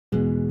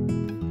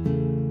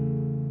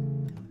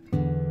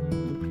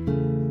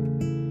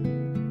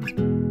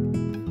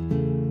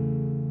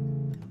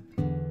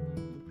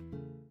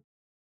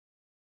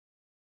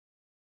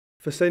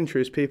For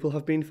centuries, people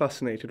have been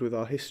fascinated with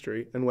our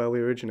history and where we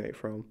originate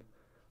from.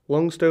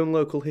 Longstone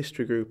Local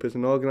History Group is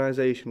an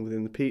organisation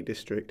within the Peak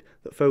District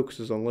that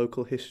focuses on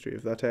local history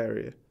of that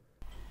area.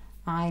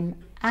 I'm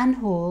Anne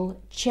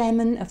Hall,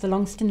 Chairman of the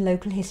Longstone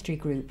Local History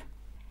Group.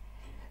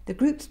 The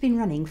group's been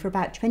running for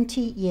about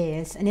 20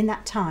 years, and in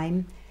that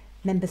time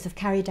members have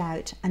carried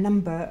out a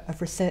number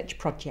of research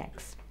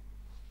projects.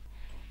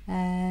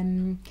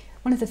 One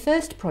of the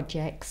first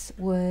projects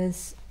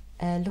was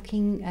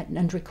looking at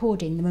and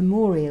recording the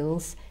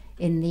memorials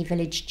in the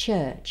village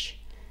church.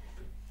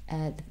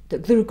 The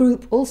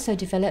group also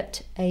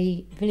developed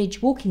a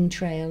village walking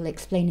trail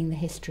explaining the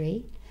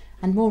history,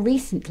 and more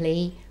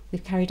recently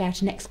we've carried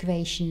out an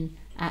excavation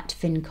at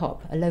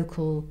Fincop, a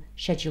local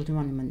scheduled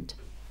monument.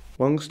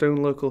 Longstone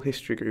Local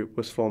History Group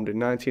was formed in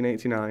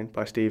 1989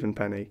 by Stephen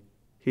Penny.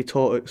 He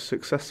taught a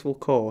successful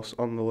course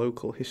on the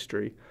local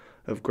history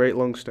of Great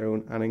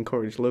Longstone and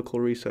encouraged local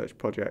research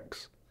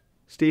projects.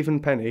 Stephen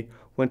Penny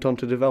went on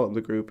to develop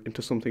the group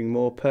into something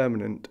more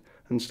permanent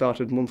and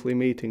started monthly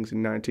meetings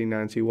in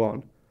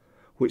 1991,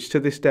 which to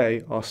this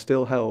day are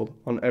still held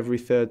on every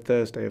third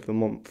Thursday of the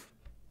month.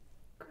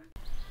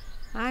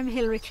 I'm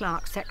Hilary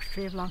Clark,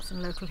 Secretary of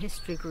Longstone Local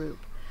History Group.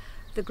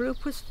 The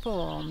group was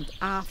formed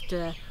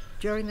after,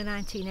 during the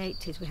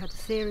 1980s, we had a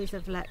series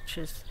of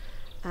lectures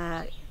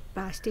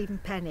by Stephen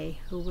Penny,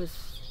 who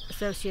was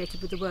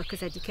associated with the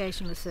Workers'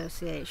 Educational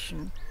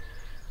Association,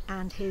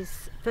 and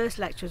his first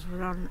lectures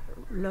were on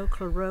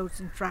local roads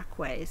and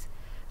trackways,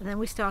 and then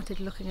we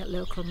started looking at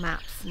local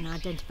maps and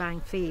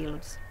identifying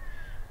fields,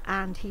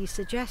 and he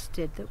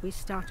suggested that we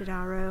started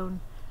our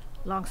own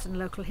Longstone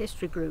Local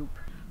History Group.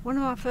 One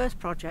of our first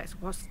projects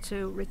was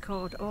to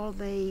record all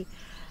the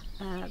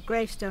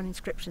gravestone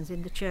inscriptions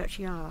in the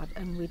churchyard,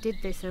 and we did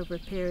this over a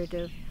period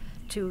of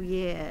 2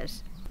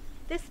 years.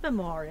 This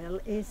memorial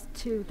is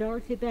to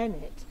Dorothy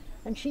Bennett,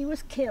 and she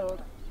was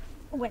killed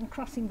when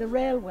crossing the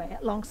railway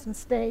at Longstone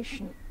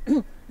Station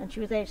and she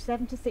was aged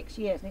 76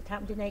 years, and it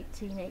happened in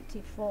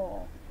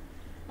 1884.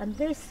 And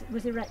this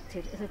was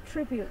erected as a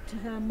tribute to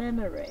her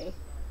memory,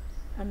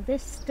 and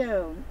this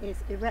stone is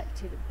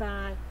erected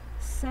by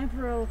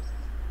several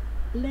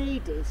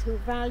ladies who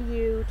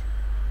valued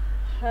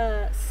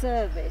her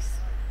service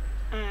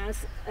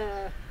as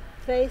a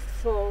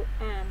faithful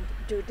and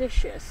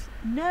judicious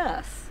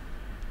nurse.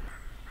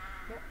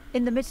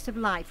 In the midst of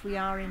life we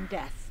are in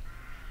death.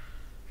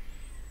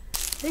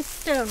 This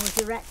stone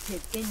was erected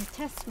in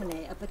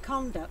testimony of the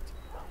conduct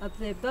of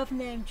the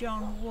above-named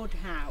John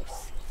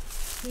Woodhouse.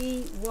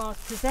 He was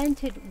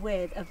presented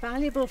with a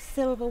valuable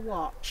silver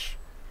watch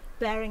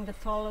bearing the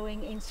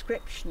following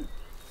inscription: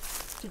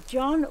 to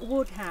John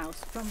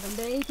Woodhouse from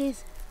the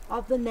ladies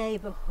of the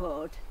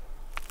neighbourhood,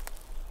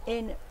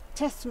 in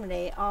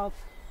testimony of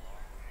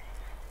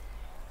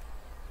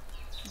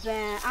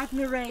their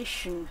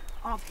admiration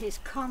of his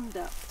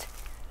conduct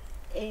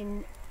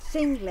in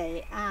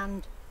singly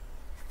and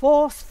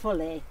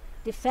forcefully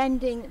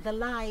defending the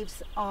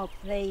lives of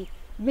the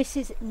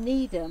Mrs.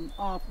 Needham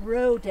of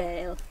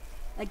Rodale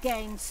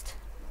against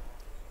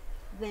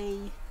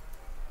the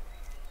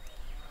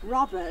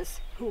robbers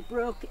who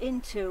broke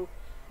into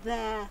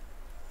their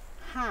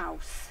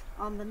house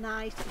on the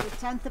night of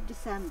the 10th of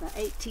December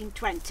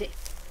 1820.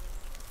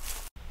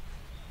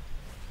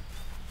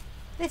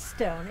 This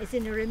stone is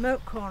in a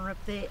remote corner of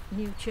the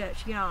new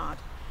churchyard,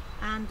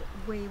 and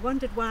we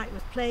wondered why it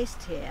was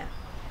placed here,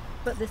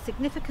 but the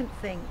significant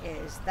thing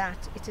is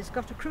that it has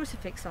got a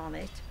crucifix on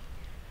it,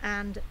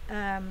 and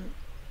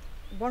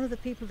one of the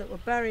people that were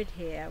buried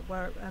here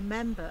were a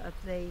member of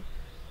the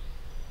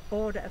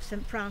Order of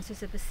St.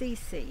 Francis of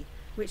Assisi,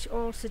 which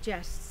all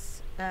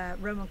suggests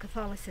Roman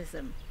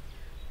Catholicism,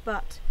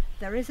 but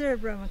there is a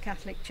Roman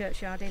Catholic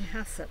churchyard in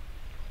Hassop.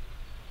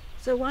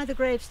 So why the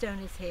gravestone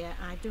is here,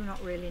 I do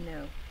not really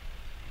know.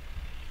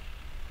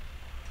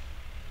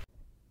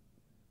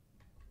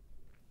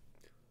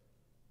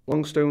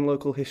 Longstone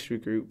Local History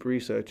Group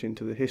research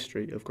into the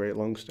history of Great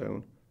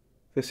Longstone.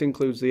 This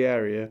includes the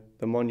area,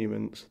 the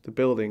monuments, the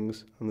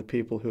buildings and the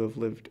people who have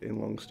lived in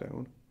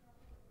Longstone.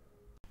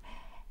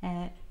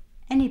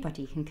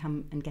 Anybody can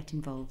come and get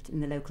involved in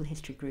the local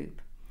history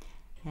group.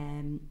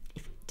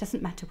 It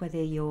doesn't matter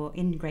whether you're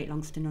in Great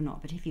Longstone or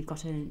not, but if you've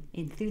got an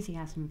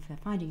enthusiasm for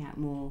finding out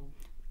more,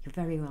 you're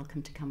very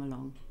welcome to come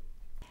along.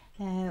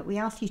 We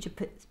ask you to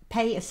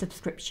pay a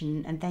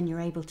subscription, and then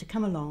you're able to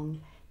come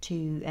along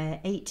to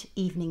 8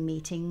 evening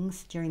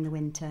meetings during the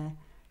winter,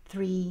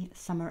 3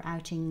 summer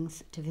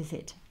outings to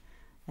visit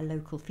a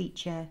local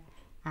feature,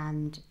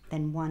 and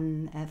then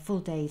 1 full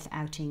day's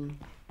outing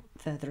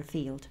further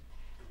afield.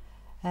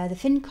 The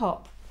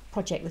Fincop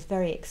project was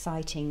very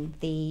exciting.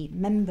 The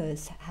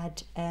members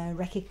had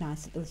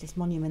recognised that there was this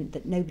monument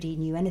that nobody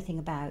knew anything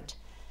about,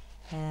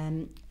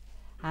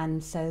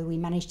 and so we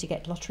managed to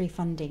get lottery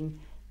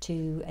funding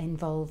to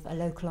involve a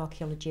local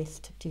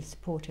archaeologist to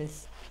support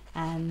us,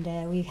 and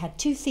we had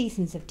 2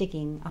 seasons of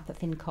digging up at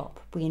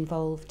Fincop. We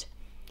involved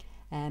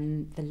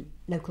the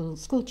local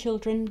school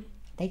children,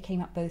 they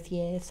came up both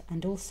years,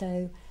 and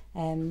also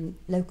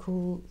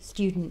local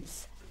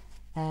students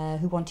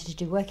who wanted to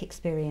do work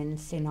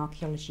experience in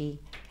archaeology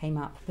came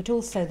up, but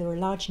also there were a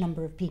large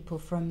number of people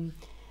from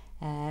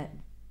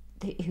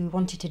who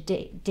wanted to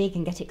dig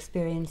and get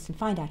experience and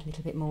find out a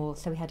little bit more.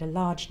 So we had a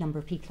large number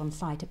of people on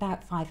site.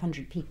 About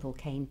 500 people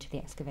came to the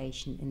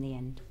excavation in the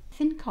end.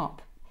 Finn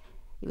Cop,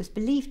 it was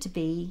believed to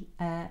be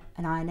an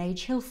Iron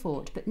Age hill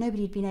fort, but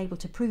nobody had been able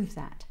to prove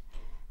that.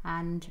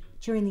 And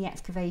during the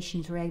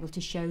excavations we were able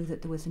to show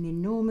that there was an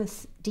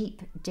enormous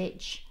deep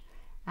ditch,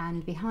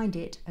 and behind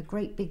it a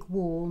great big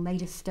wall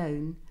made of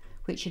stone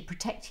which had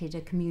protected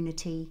a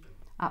community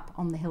up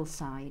on the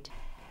hillside.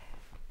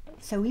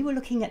 So we were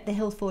looking at the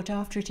hill fort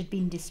after it had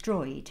been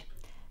destroyed,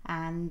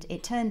 and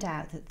it turned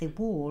out that the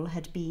wall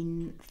had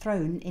been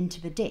thrown into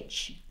the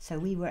ditch. So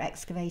we were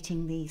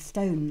excavating the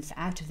stones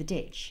out of the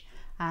ditch,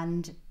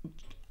 and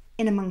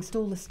in amongst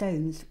all the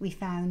stones we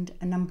found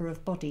a number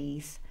of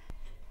bodies.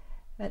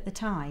 At the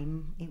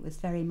time it was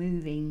very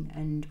moving,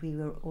 and we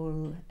were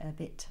all a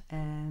bit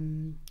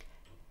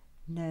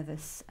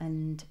nervous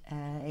and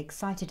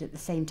excited at the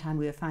same time.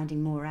 We were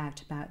finding more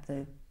out about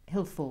the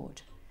hill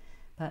fort,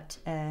 but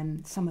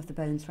some of the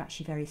bones were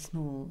actually very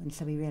small, and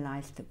so we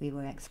realised that we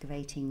were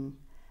excavating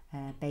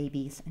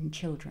babies and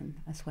children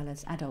as well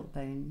as adult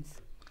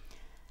bones.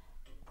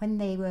 When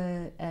they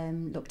were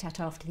looked at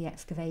after the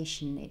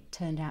excavation, it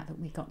turned out that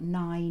we got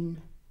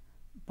 9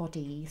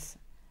 bodies,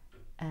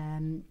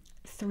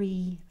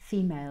 3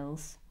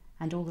 females,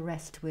 and all the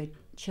rest were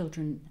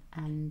children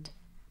and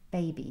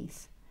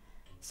babies.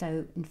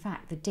 So in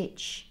fact the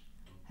ditch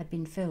had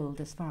been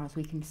filled, as far as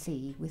we can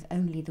see, with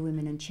only the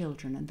women and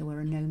children, and there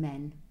were no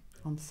men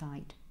on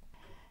site.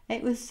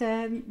 It was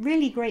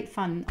really great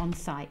fun on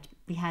site.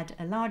 We had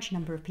a large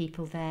number of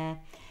people there.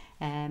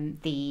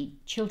 The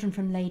children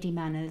from Lady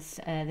Manors,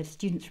 the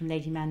students from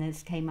Lady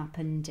Manors came up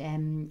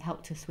and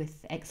helped us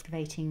with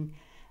excavating,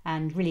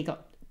 and really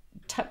got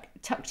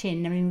tucked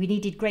in. I mean, we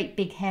needed great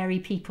big hairy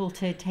people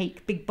to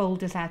take big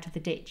boulders out of the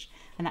ditch,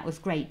 and that was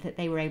great that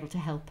they were able to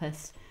help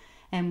us.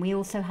 And we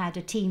also had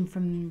a team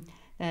from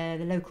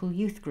the local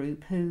youth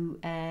group who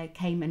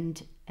came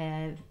and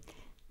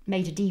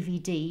made a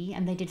DVD,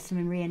 and they did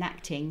some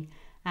reenacting,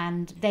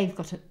 and they've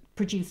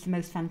produced the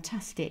most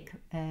fantastic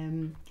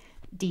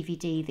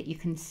DVD that you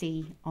can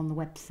see on the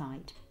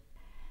website.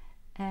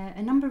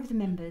 A number of the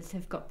members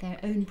have got their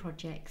own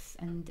projects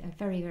and are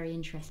very, very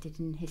interested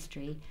in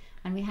history,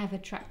 and we have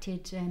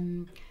attracted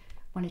 1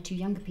 or 2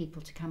 younger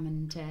people to come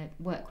and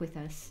work with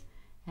us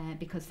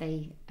because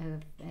they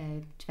have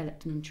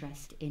developed an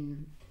interest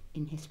in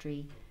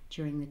history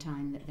during the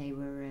time that they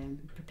were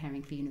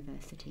preparing for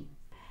university.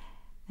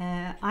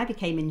 I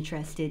became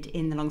interested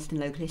in the Longstone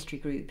Local History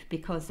Group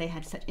because they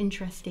had such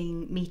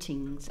interesting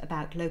meetings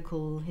about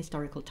local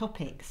historical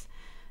topics,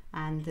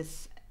 and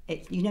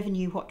you never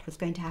knew what was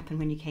going to happen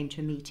when you came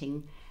to a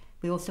meeting.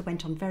 We also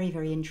went on very,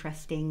 very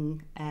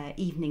interesting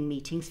evening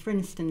meetings. For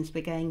instance,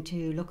 we're going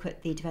to look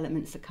at the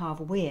developments at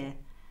Carver Weir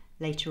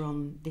later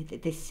on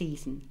this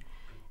season.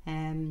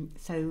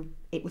 So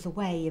it was a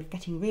way of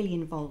getting really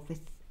involved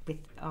with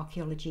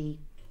archaeology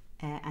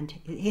and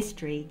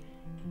history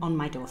on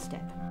my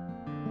doorstep.